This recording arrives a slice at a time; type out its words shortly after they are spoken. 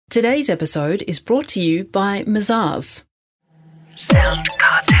Today's episode is brought to you by Mazars. Sound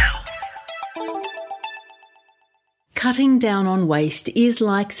Cartel. Cutting down on waste is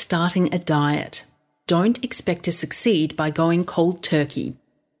like starting a diet. Don't expect to succeed by going cold turkey.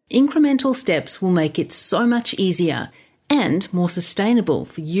 Incremental steps will make it so much easier and more sustainable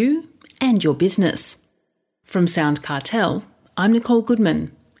for you and your business. From Sound Cartel, I'm Nicole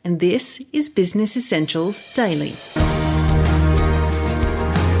Goodman, and this is Business Essentials Daily.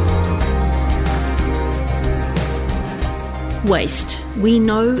 Waste. We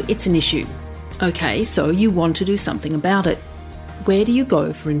know it's an issue. Okay, so you want to do something about it. Where do you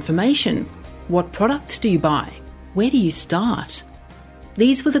go for information? What products do you buy? Where do you start?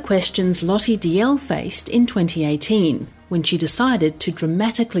 These were the questions Lottie DL faced in 2018 when she decided to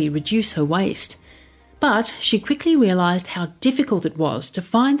dramatically reduce her waste. But she quickly realised how difficult it was to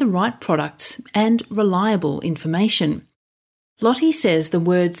find the right products and reliable information. Lottie says the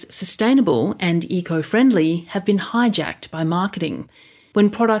words sustainable and eco-friendly have been hijacked by marketing,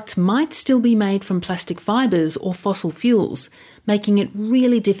 when products might still be made from plastic fibres or fossil fuels, making it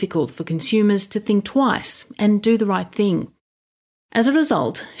really difficult for consumers to think twice and do the right thing. As a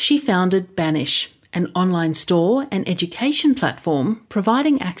result, she founded Banish, an online store and education platform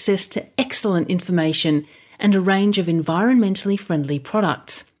providing access to excellent information and a range of environmentally friendly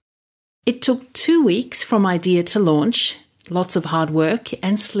products. It took 2 weeks from idea to launch, lots of hard work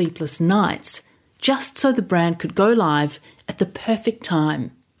and sleepless nights, just so the brand could go live at the perfect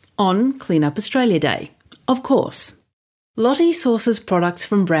time, on Clean Up Australia Day, of course. Lottie sources products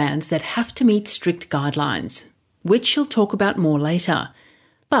from brands that have to meet strict guidelines, which she'll talk about more later.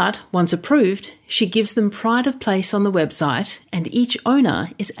 But once approved, she gives them pride of place on the website, and each owner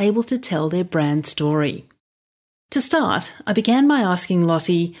is able to tell their brand story. To start, I began by asking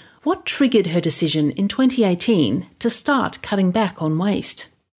Lottie what triggered her decision in 2018 to start cutting back on waste.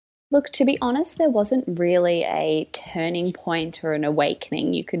 Look, to be honest, there wasn't really a turning point or an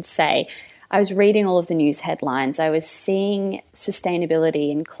awakening, you could say. I was reading all of the news headlines. I was seeing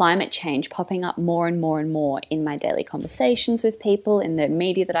sustainability and climate change popping up more and more and more in my daily conversations with people, in the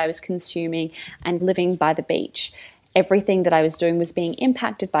media that I was consuming, and living by the beach. Everything that I was doing was being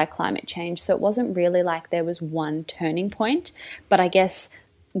impacted by climate change, so it wasn't really like there was one turning point. But I guess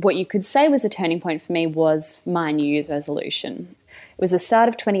what you could say was a turning point for me was my New Year's resolution. It was the start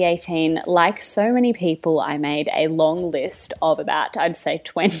of 2018. Like so many people, I made a long list of about, I'd say,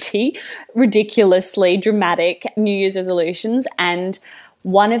 20 ridiculously dramatic New Year's resolutions, and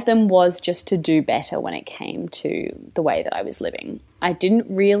one of them was just to do better when it came to the way that I was living. I didn't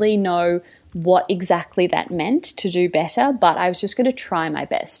really know what exactly that meant, to do better, but I was just going to try my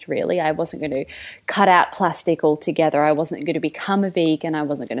best, really. I wasn't going to cut out plastic altogether. I wasn't going to become a vegan. I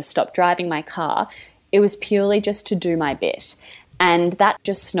wasn't going to stop driving my car. It was purely just to do my bit. And that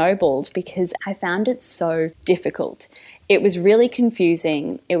just snowballed because I found it so difficult. It was really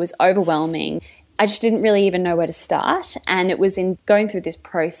confusing. It was overwhelming. I just didn't really even know where to start. And it was in going through this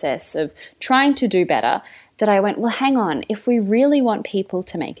process of trying to do better that I went, well, hang on, if we really want people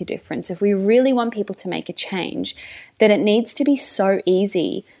to make a difference, if we really want people to make a change, then it needs to be so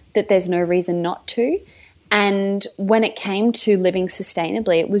easy that there's no reason not to. And when it came to living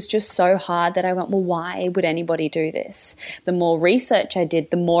sustainably, it was just so hard that I went, well, why would anybody do this? The more research I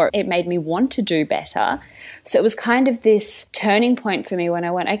did, the more it made me want to do better. So it was kind of this turning point for me when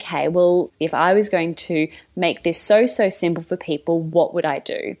I went, okay, well, if I was going to make this so simple for people, what would I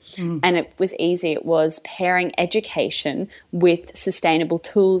do? And it was easy. It was pairing education with sustainable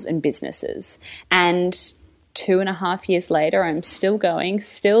tools and businesses. And 2.5 years later, I'm still going,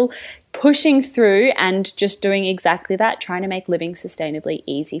 still pushing through and just doing exactly that, trying to make living sustainably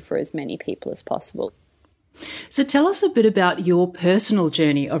easy for as many people as possible. So tell us a bit about your personal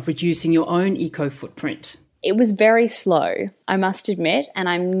journey of reducing your own eco-footprint. It was very slow, I must admit, and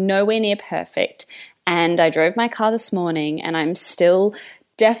I'm nowhere near perfect. And I drove my car this morning and I'm still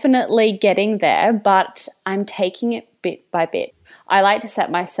definitely getting there, but I'm taking it bit by bit. I like to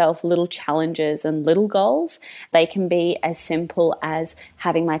set myself little challenges and little goals. They can be as simple as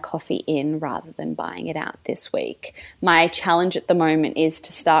having my coffee in rather than buying it out this week. My challenge at the moment is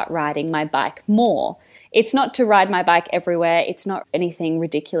to start riding my bike more. It's not to ride my bike everywhere. It's not anything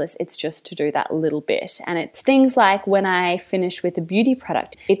ridiculous. It's just to do that little bit. And it's things like when I finish with a beauty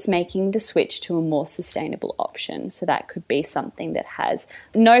product, it's making the switch to a more sustainable option. So that could be something that has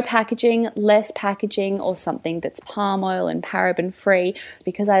no packaging, less packaging, or something that's palm oil and paraben free,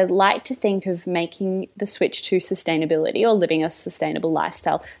 because I like to think of making the switch to sustainability or living a sustainable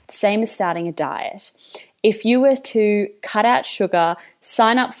lifestyle the same as starting a diet. If you were to cut out sugar,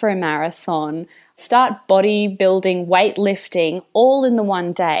 sign up for a marathon, start bodybuilding, weightlifting all in the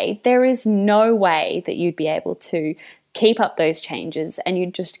one day, there is no way that you'd be able to keep up those changes and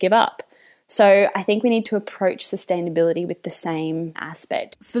you'd just give up. So I think we need to approach sustainability with the same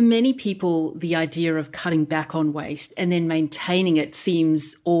aspect. For many people, the idea of cutting back on waste and then maintaining it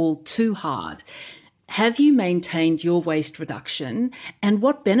seems all too hard. Have you maintained your waste reduction, and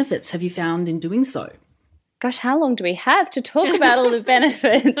what benefits have you found in doing so? Gosh, how long do we have to talk about all the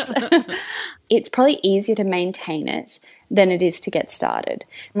benefits? It's probably easier to maintain it than it is to get started.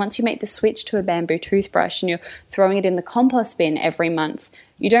 Once you make the switch to a bamboo toothbrush and you're throwing it in the compost bin every month,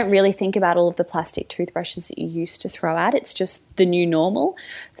 you don't really think about all of the plastic toothbrushes that you used to throw out. It's just the new normal.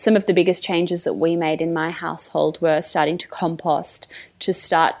 Some of the biggest changes that we made in my household were starting to compost, to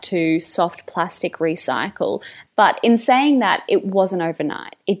start to soft plastic recycle. But in saying that, it wasn't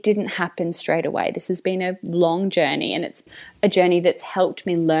overnight. It didn't happen straight away. This has been a long journey, and it's a journey that's helped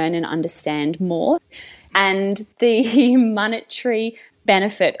me learn and understand more. And the monetary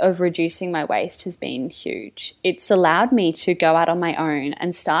benefit of reducing my waste has been huge. It's allowed me to go out on my own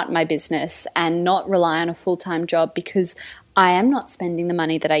and start my business and not rely on a full-time job, because I am not spending the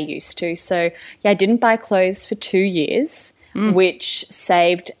money that I used to. So I didn't buy clothes for 2 years, which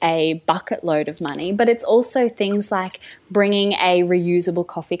saved a bucket load of money. But it's also things like bringing a reusable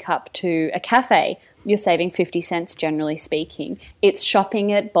coffee cup to a cafe. You're saving 50 cents, generally speaking. It's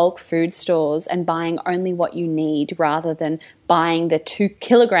shopping at bulk food stores and buying only what you need rather than buying the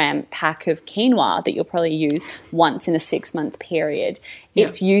 2-kilogram pack of quinoa that you'll probably use once in a 6-month period. Yep.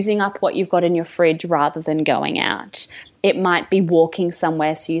 It's using up what you've got in your fridge rather than going out. It might be walking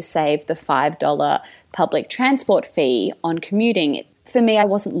somewhere, so you save the $5 public transport fee on commuting. For me, I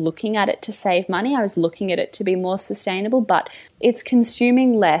wasn't looking at it to save money. I was looking at it to be more sustainable, but it's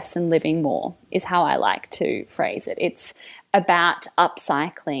consuming less and living more is how I like to phrase it. It's about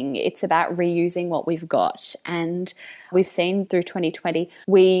upcycling. It's about reusing what we've got. And we've seen through 2020,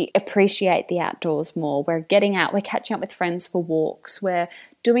 we appreciate the outdoors more. We're getting out, we're catching up with friends for walks. We're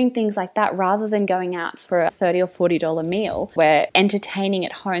doing things like that rather than going out for a $30 or $40 meal. We're entertaining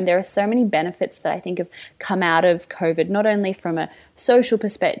at home. There are so many benefits that I think have come out of COVID, not only from a social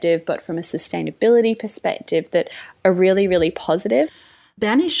perspective, but from a sustainability perspective, that are really, really positive.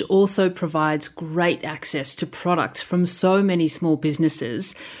 Banish also provides great access to products from so many small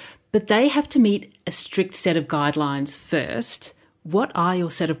businesses, but they have to meet a strict set of guidelines first. What are your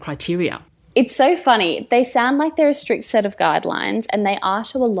set of criteria? It's so funny. They sound like they're a strict set of guidelines, and they are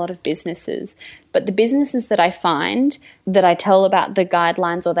to a lot of businesses. But the businesses that I find that I tell about the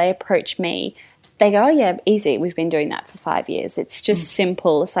guidelines, or they approach me, they go, oh yeah, easy. We've been doing that for 5 years. It's just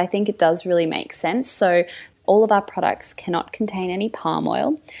simple. So I think it does really make sense. So all of our products cannot contain any palm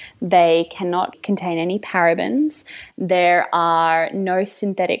oil. They cannot contain any parabens. There are no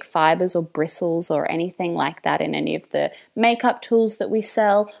synthetic fibers or bristles or anything like that in any of the makeup tools that we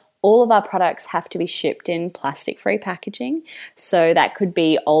sell. All of our products have to be shipped in plastic-free packaging. So that could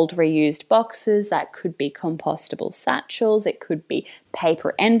be old reused boxes, that could be compostable satchels, it could be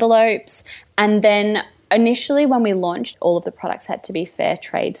paper envelopes. And then initially when we launched, all of the products had to be fair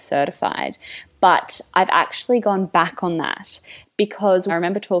trade certified. But I've actually gone back on that, because I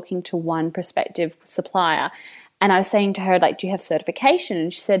remember talking to one prospective supplier and I was saying to her, like, do you have certification?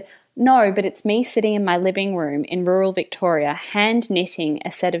 And she said, no, but it's me sitting in my living room in rural Victoria, hand knitting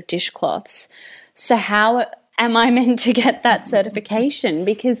a set of dishcloths. So how am I meant to get that certification?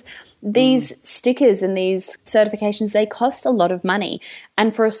 Because these stickers and these certifications, they cost a lot of money.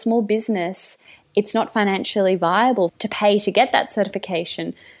 And for a small business, it's not financially viable to pay to get that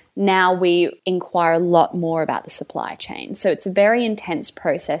certification. Now we inquire a lot more about the supply chain. So it's a very intense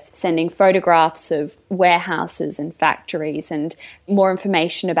process, sending photographs of warehouses and factories and more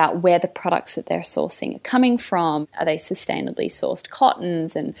information about where the products that they're sourcing are coming from. Are they sustainably sourced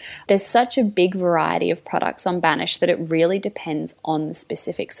cottons? And there's such a big variety of products on Banish that it really depends on the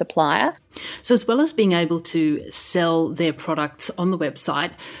specific supplier. So as well as being able to sell their products on the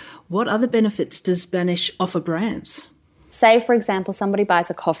website, what other benefits does Banish offer brands? Say, for example, somebody buys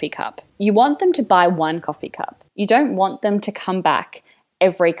a coffee cup. You want them to buy one coffee cup. You don't want them to come back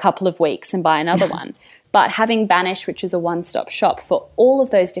every couple of weeks and buy another one. But having Banish, which is a one-stop shop for all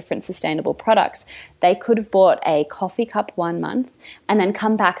of those different sustainable products, they could have bought a coffee cup 1 month and then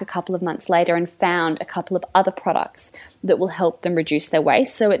come back a couple of months later and found a couple of other products that will help them reduce their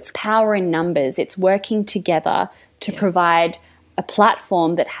waste. So it's power in numbers. It's working together to provide a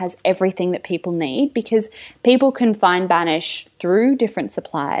platform that has everything that people need, because people can find Banish through different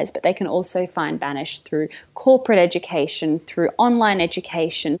suppliers, but they can also find Banish through corporate education, through online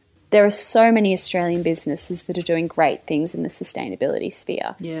education. There are so many Australian businesses that are doing great things in the sustainability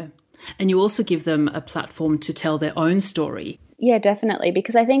sphere. Yeah. And you also give them a platform to tell their own story. Yeah, definitely,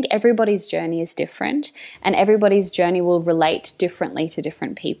 because I think everybody's journey is different and everybody's journey will relate differently to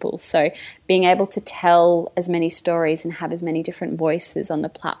different people. So being able to tell as many stories and have as many different voices on the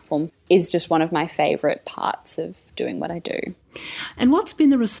platform is just one of my favourite parts of doing what I do. And what's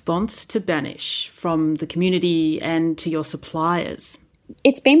been the response to Banish from the community and to your suppliers?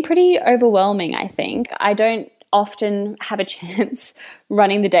 It's been pretty overwhelming, I think. I don't often have a chance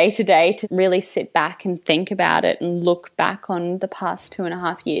running the day-to-day to really sit back and think about it and look back on the past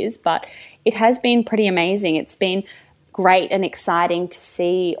 2.5 years, but it has been pretty amazing. It's been great and exciting to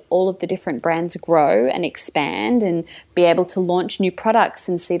see all of the different brands grow and expand and be able to launch new products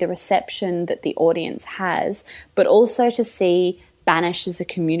and see the reception that the audience has, but also to see Banish as a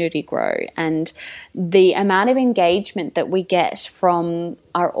community grow, and the amount of engagement that we get from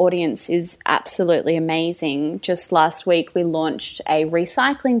our audience is absolutely amazing. Just last week we launched a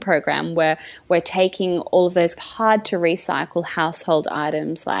recycling program where we're taking all of those hard to recycle household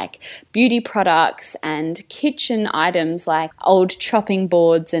items like beauty products and kitchen items like old chopping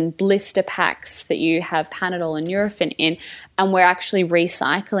boards and blister packs that you have Panadol and Nurofen in, and we're actually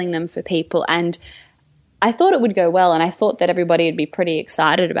recycling them for people. And I thought it would go well, and I thought that everybody would be pretty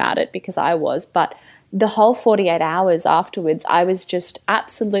excited about it because I was, but the whole 48 hours afterwards, I was just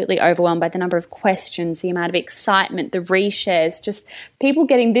absolutely overwhelmed by the number of questions, the amount of excitement, the reshares, just people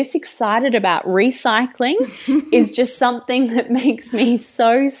getting this excited about recycling is just something that makes me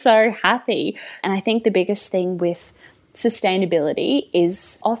so, so happy. And I think the biggest thing with sustainability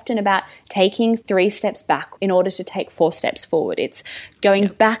is often about taking 3 steps back in order to take 4 steps forward. It's going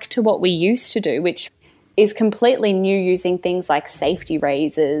back to what we used to do, which is completely new, using things like safety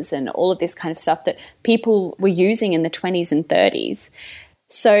razors and all of this kind of stuff that people were using in the 20s and 30s.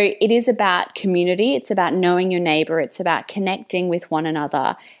 So it is about community, it's about knowing your neighbour, it's about connecting with one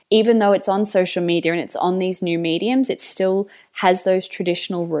another. Even though it's on social media and it's on these new mediums, it still has those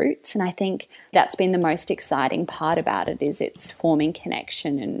traditional roots. And I think that's been the most exciting part about it, is it's forming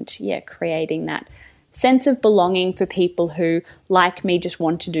connection and creating that sense of belonging for people who, like me, just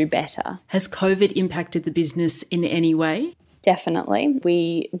want to do better. Has COVID impacted the business in any way? Definitely.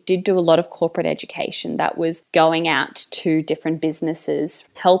 We did do a lot of corporate education that was going out to different businesses,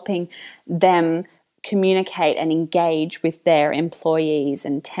 helping them communicate and engage with their employees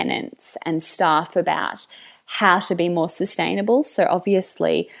and tenants and staff about how to be more sustainable. So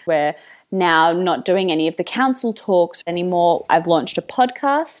obviously we're now not doing any of the council talks anymore. I've launched a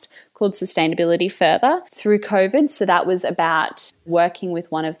podcast called Sustainability Further through COVID. So that was about working with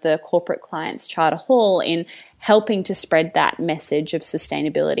one of the corporate clients, Charter Hall, in helping to spread that message of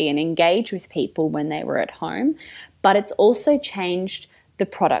sustainability and engage with people when they were at home. But it's also changed the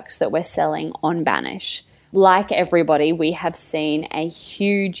products that we're selling on Banish. Like everybody, we have seen a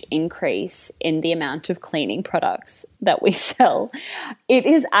huge increase in the amount of cleaning products that we sell. It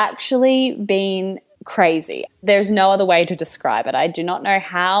has actually been crazy. There's no other way to describe it. I do not know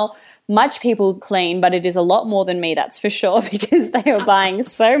how much people clean, but it is a lot more than me, that's for sure, because they are buying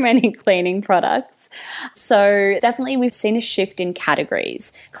so many cleaning products. So definitely we've seen a shift in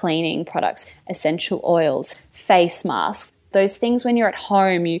categories: cleaning products, essential oils, face masks. Those things when you're at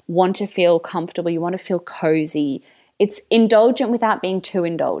home, you want to feel comfortable, you want to feel cozy. It's indulgent without being too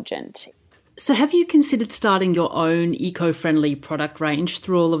indulgent. So have you considered starting your own eco-friendly product range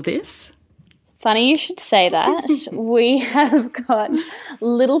through all of this? Funny you should say that. We have got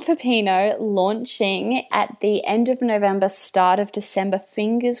Little Pepino launching at the end of November, start of December,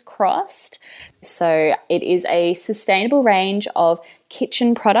 fingers crossed. So it is a sustainable range of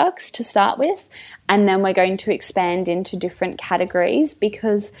kitchen products to start with, and then we're going to expand into different categories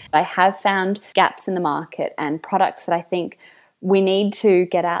because I have found gaps in the market and products that I think we need to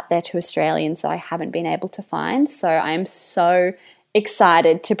get out there to Australians that I haven't been able to find. So I am so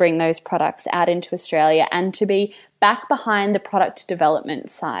excited to bring those products out into Australia and to be back behind the product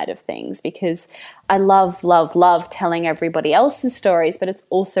development side of things, because I love, love, love telling everybody else's stories, but it's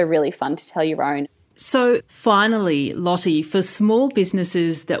also really fun to tell your own. So finally, Lottie, for small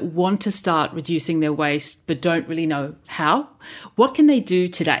businesses that want to start reducing their waste but don't really know how, what can they do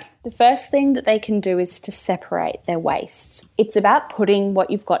today? The first thing that they can do is to separate their waste. It's about putting what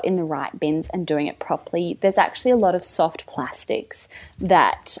you've got in the right bins and doing it properly. There's actually a lot of soft plastics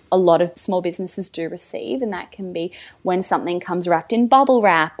that a lot of small businesses do receive, and that can be when something comes wrapped in bubble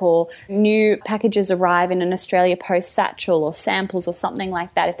wrap or new packages arrive in an Australia Post satchel or samples or something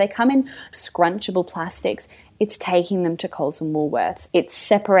like that. If they come in scrunchable plastics, it's taking them to Coles and Woolworths. It's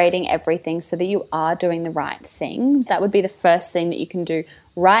separating everything so that you are doing the right thing. That would be the first thing that you can do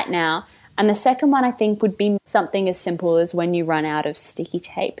right now. And the second one, I think, would be something as simple as when you run out of sticky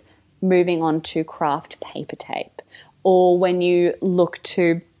tape, moving on to craft paper tape, or when you look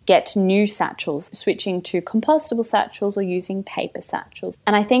to get new satchels, switching to compostable satchels or using paper satchels.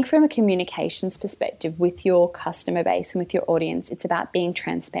 And I think from a communications perspective with your customer base and with your audience, it's about being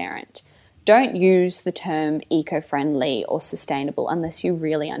transparent. Don't use the term eco-friendly or sustainable unless you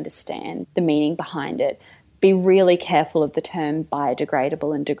really understand the meaning behind it. Be really careful of the term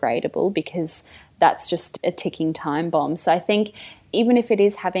biodegradable and degradable, because that's just a ticking time bomb. So I think even if it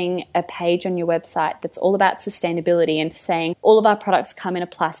is having a page on your website that's all about sustainability and saying all of our products come in a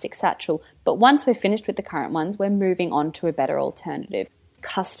plastic satchel, but once we're finished with the current ones, we're moving on to a better alternative.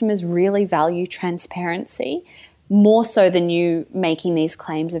 Customers really value transparency, more so than you making these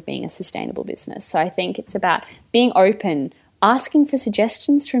claims of being a sustainable business. So I think it's about being open, asking for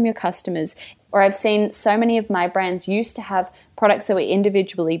suggestions from your customers. Or I've seen so many of my brands used to have products that were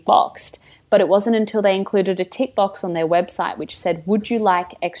individually boxed, but it wasn't until they included a tick box on their website which said, would you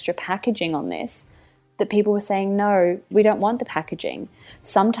like extra packaging on this, that people were saying, no, we don't want the packaging.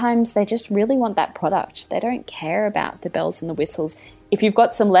 Sometimes they just really want that product. They don't care about the bells and the whistles. If you've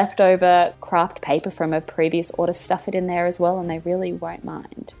got some leftover craft paper from a previous order, stuff it in there as well, and they really won't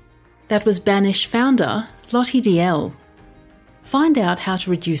mind. That was Banish founder Lottie DL. Find out how to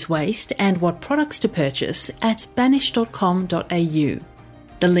reduce waste and what products to purchase at banish.com.au.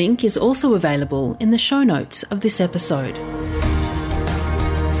 The link is also available in the show notes of this episode.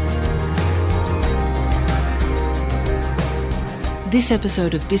 This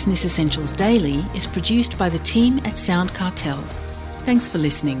episode of Business Essentials Daily is produced by the team at Sound Cartel. Thanks for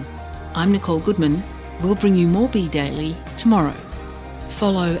listening. I'm Nicole Goodman. We'll bring you more Be Daily tomorrow.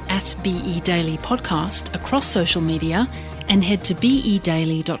 Follow at BE Daily Podcast across social media and head to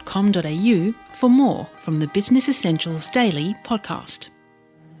bedaily.com.au for more from the Business Essentials Daily podcast.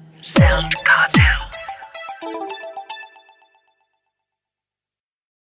 Sound Cartel.